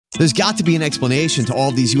There's got to be an explanation to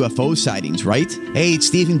all these UFO sightings, right? Hey, it's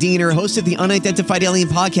Stephen Diener, host of the Unidentified Alien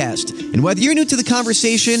Podcast. And whether you're new to the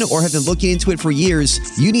conversation or have been looking into it for years,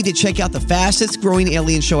 you need to check out the fastest growing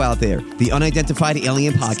alien show out there, the Unidentified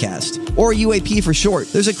Alien Podcast, or UAP for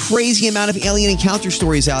short. There's a crazy amount of alien encounter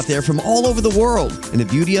stories out there from all over the world. And the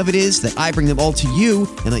beauty of it is that I bring them all to you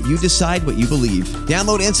and let you decide what you believe.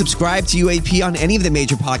 Download and subscribe to UAP on any of the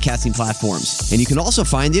major podcasting platforms. And you can also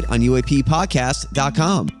find it on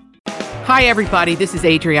UAPpodcast.com. Hi, everybody. This is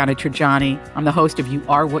Adriana Trajani. I'm the host of You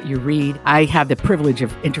Are What You Read. I have the privilege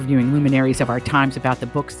of interviewing luminaries of our times about the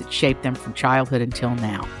books that shaped them from childhood until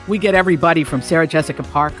now. We get everybody from Sarah Jessica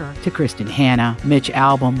Parker to Kristen Hanna, Mitch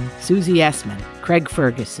Albom, Susie Essman, Craig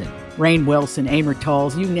Ferguson, Rainn Wilson, Amor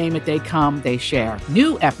Tolls, you name it, they come, they share.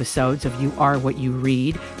 New episodes of You Are What You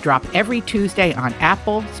Read drop every Tuesday on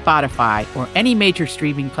Apple, Spotify, or any major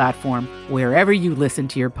streaming platform wherever you listen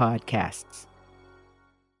to your podcasts.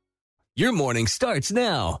 Your morning starts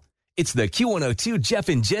now. It's the Q102 Jeff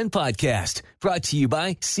and Jen podcast brought to you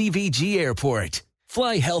by CVG Airport.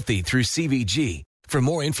 Fly healthy through CVG. For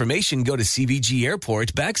more information, go to CVG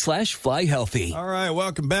Airport /fly healthy. All right.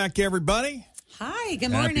 Welcome back, everybody. Hi.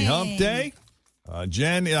 Good morning. Happy hump day.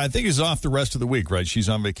 Jen, I think is off the rest of the week, right? She's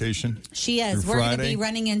on vacation. She is. We're going to be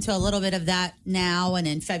running into a little bit of that now, and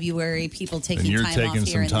in February, people taking time off. And you're taking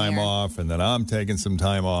here some time there. off, and then I'm taking some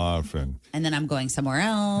time off, and then I'm going somewhere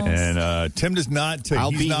else. And Tim does not take.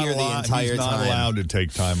 I'll be here the entire He's not time. allowed to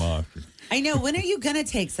take time off. I know. When are you going to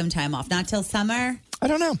take some time off? Not till summer? I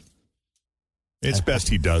don't know. It's best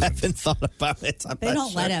he I doesn't. haven't thought about it. They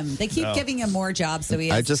don't let him. They keep giving him more jobs, so he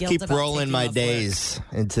has I just guilt keep about rolling taking my off days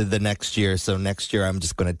into the next year. So next year, I'm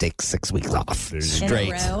just going to take 6 weeks off There you work. straight.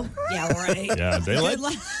 In a row? Yeah, right. Yeah,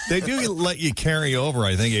 they do let you carry over.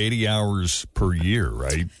 I think 80 hours per year,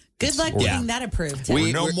 right? Good luck getting that approved. Tim.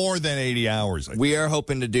 Or no more than 80 hours. We are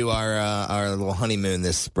hoping to do our little honeymoon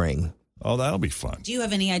this spring. Oh, that'll be fun. Do you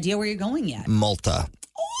have any idea where you're going yet? Malta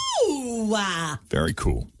Ooh, Very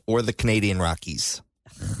cool. or the Canadian Rockies.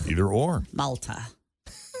 Either or. Malta.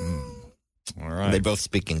 All right. They both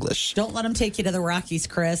speak English. Don't let him take you to the Rockies,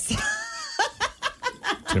 Chris.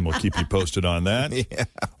 Tim will keep you posted on that. Yeah.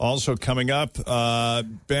 Also coming up,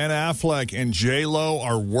 Ben Affleck and J-Lo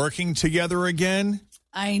are working together again.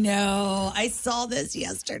 I know. I saw this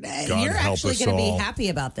yesterday. God You're help actually us going to be all. happy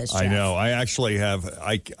about this, Jeff. I know. I actually have.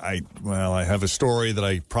 I have a story that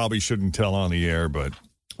I probably shouldn't tell on the air, but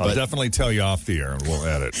I'll definitely tell you off the air, and we'll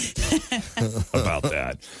edit about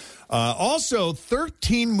that. Also,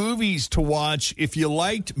 13 movies to watch if you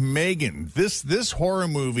liked Megan. This horror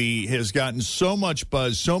movie has gotten so much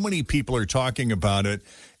buzz. So many people are talking about it,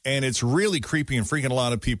 and it's really creepy and freaking a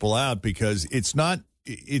lot of people out because it's not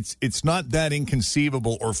that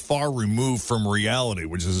inconceivable or far removed from reality,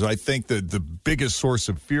 which is, I think, the biggest source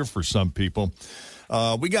of fear for some people.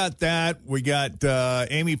 We got that. We got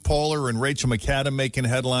Amy Poehler and Rachel McAdams making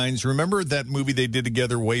headlines. Remember that movie they did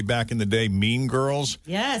together way back in the day, Mean Girls?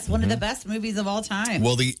 Yes, one of the best movies of all time.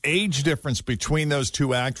 Well, the age difference between those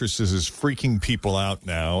two actresses is freaking people out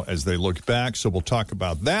now as they look back. So we'll talk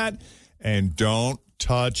about that. And don't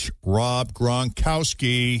touch Rob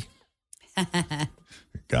Gronkowski.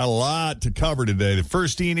 Got a lot to cover today. The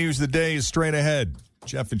first E-News of the day is straight ahead.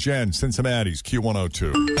 Jeff and Jen, Cincinnati's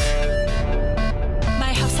Q102.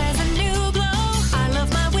 My house has a new glow. I love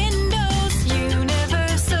my windows.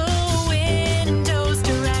 Universal Windows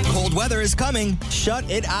Direct. Cold weather is coming. Shut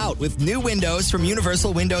it out with new windows from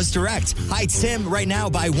Universal Windows Direct. Hi, it's Tim. Right now,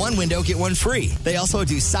 buy one window, get one free. They also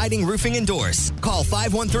do siding, roofing, and doors. Call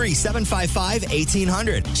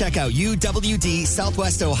 513-755-1800. Check out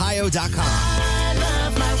uwdsouthwestohio.com. I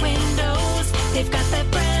love my windows. They've got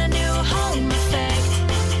that brand new home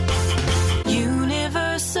effect.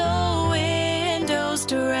 Universal Windows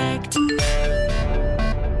Direct.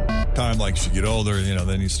 Time like as you get older,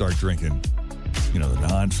 then you start drinking, the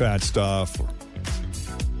non-fat stuff.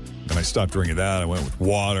 Then I stopped drinking that. I went with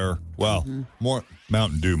water. Well, more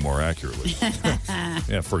Mountain Dew, more accurately.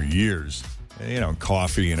 Yeah, for years.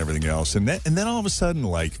 Coffee and everything else. And then all of a sudden,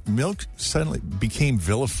 milk suddenly became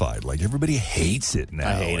vilified. Everybody hates it now.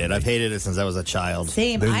 I hate it. I've hated it since I was a child.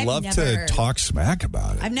 Same. They love to talk smack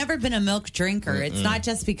about it. I've never been a milk drinker. It's not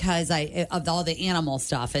just because of all the animal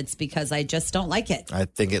stuff. It's because I just don't like it. I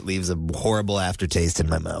think it leaves a horrible aftertaste in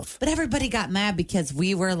my mouth. But everybody got mad because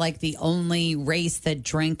we were the only race that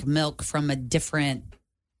drank milk from a different,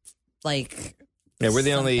 Yeah, we're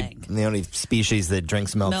the only species that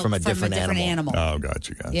drinks milk from a different animal. Oh,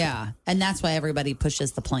 gotcha. Yeah, and that's why everybody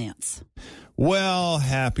pushes the plants. Well,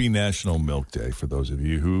 happy National Milk Day for those of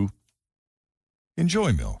you who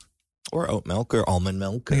enjoy milk. Or oat milk or almond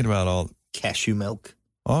milk. Thinking about all cashew milk.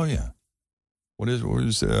 Oh, yeah. What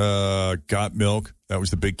was Got Milk? That was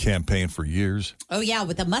the big campaign for years. Oh, yeah,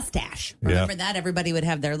 with a mustache. Remember that? Everybody would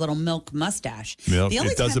have their little milk mustache. Milk.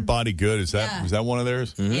 It does the body good. Was that one of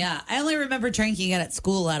theirs? Mm-hmm. Yeah. I only remember drinking it at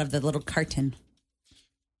school out of the little carton.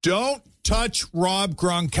 Don't touch Rob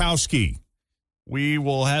Gronkowski. We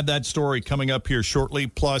will have that story coming up here shortly,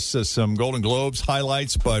 plus some Golden Globes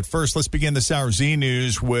highlights. But first, let's begin this hour Z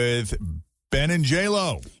News with Ben and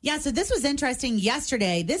J-Lo. Yeah, so this was interesting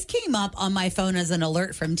yesterday. This came up on my phone as an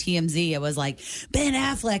alert from TMZ. It was like, Ben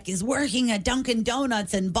Affleck is working at Dunkin'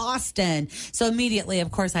 Donuts in Boston. So immediately,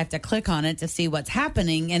 of course, I have to click on it to see what's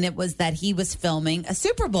happening. And it was that he was filming a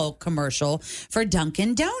Super Bowl commercial for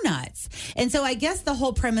Dunkin' Donuts. And so I guess the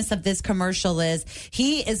whole premise of this commercial is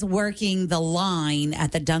he is working the line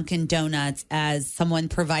at the Dunkin' Donuts as someone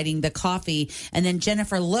providing the coffee. And then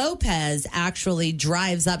Jennifer Lopez actually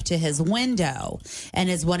drives up to his window and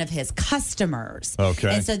is one of his customers.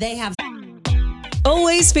 Okay. And so they have...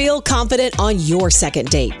 Always feel confident on your second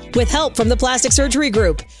date. With help from the Plastic Surgery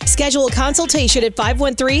Group. Schedule a consultation at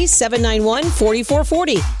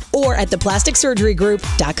 513-791-4440 or at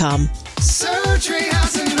theplasticsurgerygroup.com. Surgery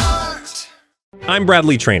has an art. I'm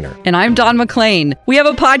Bradley Trainer. And I'm Don McClain. We have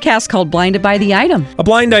a podcast called Blinded by the Item. A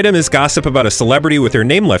blind item is gossip about a celebrity with their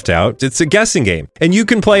name left out. It's a guessing game, and you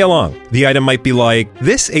can play along. The item might be like,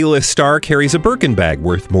 this A-list star carries a Birkin bag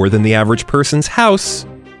worth more than the average person's house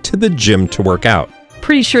to the gym to work out.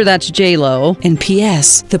 Pretty sure that's J-Lo. And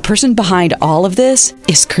P.S. the person behind all of this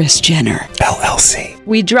is Kris Jenner, LLC.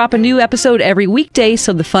 We drop a new episode every weekday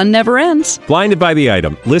so the fun never ends. Blinded by the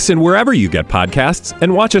Item. Listen wherever you get podcasts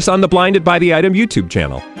and watch us on the Blinded by the Item YouTube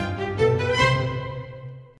channel.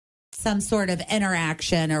 Some sort of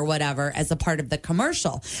interaction or whatever as a part of the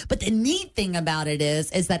commercial. But the neat thing about it is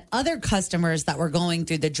that other customers that were going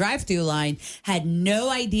through the drive-through line had no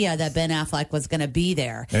idea that Ben Affleck was going to be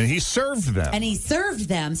there. And he served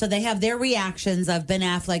them. So they have their reactions of Ben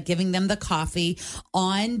Affleck giving them the coffee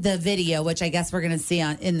on the video, which I guess we're going to see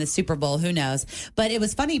in the Super Bowl. Who knows? But it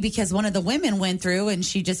was funny because one of the women went through and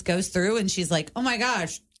she just goes through and she's like, oh my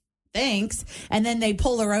gosh, thanks. And then they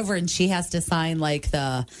pull her over and she has to sign like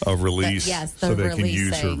a release so they can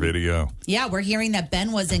use her video. Yeah, we're hearing that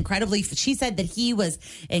Ben was she said that he was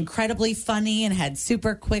incredibly funny and had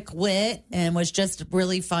super quick wit and was just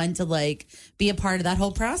really fun to like be a part of that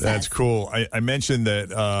whole process. That's cool. I mentioned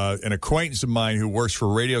that an acquaintance of mine who works for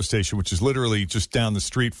a radio station, which is literally just down the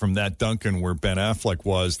street from that Dunkin' where Ben Affleck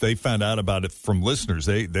was, they found out about it from listeners.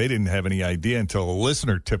 They didn't have any idea until a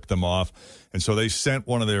listener tipped them off. And so they sent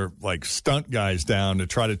one of their like stunt guys down to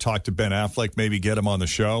try to talk to Ben Affleck, maybe get him on the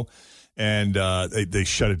show. And they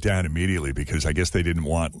shut it down immediately because I guess they didn't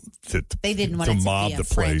want to mob the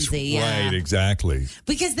place. Frenzy, yeah. Right, exactly.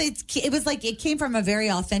 Because it was like it came from a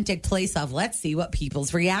very authentic place of let's see what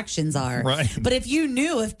people's reactions are. Right. But if you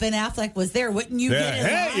knew if Ben Affleck was there, wouldn't you get it?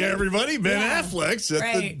 Hey, everybody, Ben Affleck's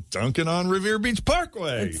at the Dunkin' on Revere Beach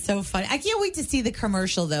Parkway. It's so funny. I can't wait to see the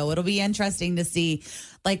commercial, though. It'll be interesting to see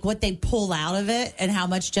like what they pull out of it and how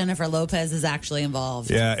much Jennifer Lopez is actually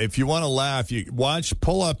involved. Yeah, if you want to laugh,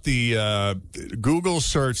 pull up the Google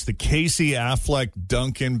search the Casey Affleck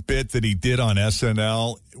Dunkin' bit that he did on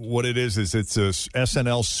SNL. What it is it's a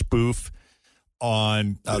SNL spoof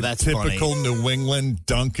on a typical funny. New England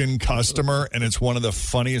Dunkin' customer, and it's one of the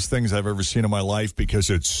funniest things I've ever seen in my life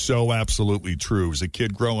because it's so absolutely true. As a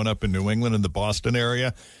kid growing up in New England in the Boston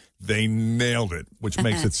area, they nailed it, which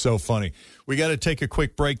makes it so funny. We got to take a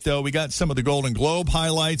quick break, though. We got some of the Golden Globe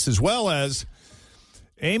highlights, as well as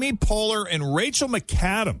Amy Poehler and Rachel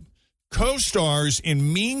McAdam, co-stars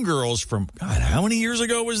in Mean Girls from, God, how many years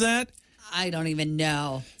ago was that? I don't even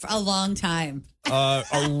know. For a long time. A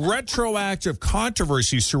retroactive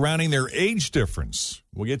controversy surrounding their age difference.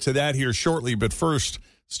 We'll get to that here shortly, but first,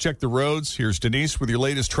 let's check the roads. Here's Denise with your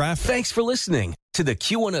latest traffic. Thanks for listening to the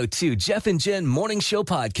Q102 Jeff and Jen Morning Show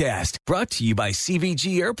podcast, brought to you by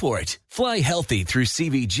CVG Airport. Fly healthy through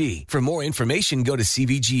CVG. For more information, go to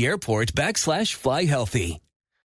CVG Airport /fly healthy.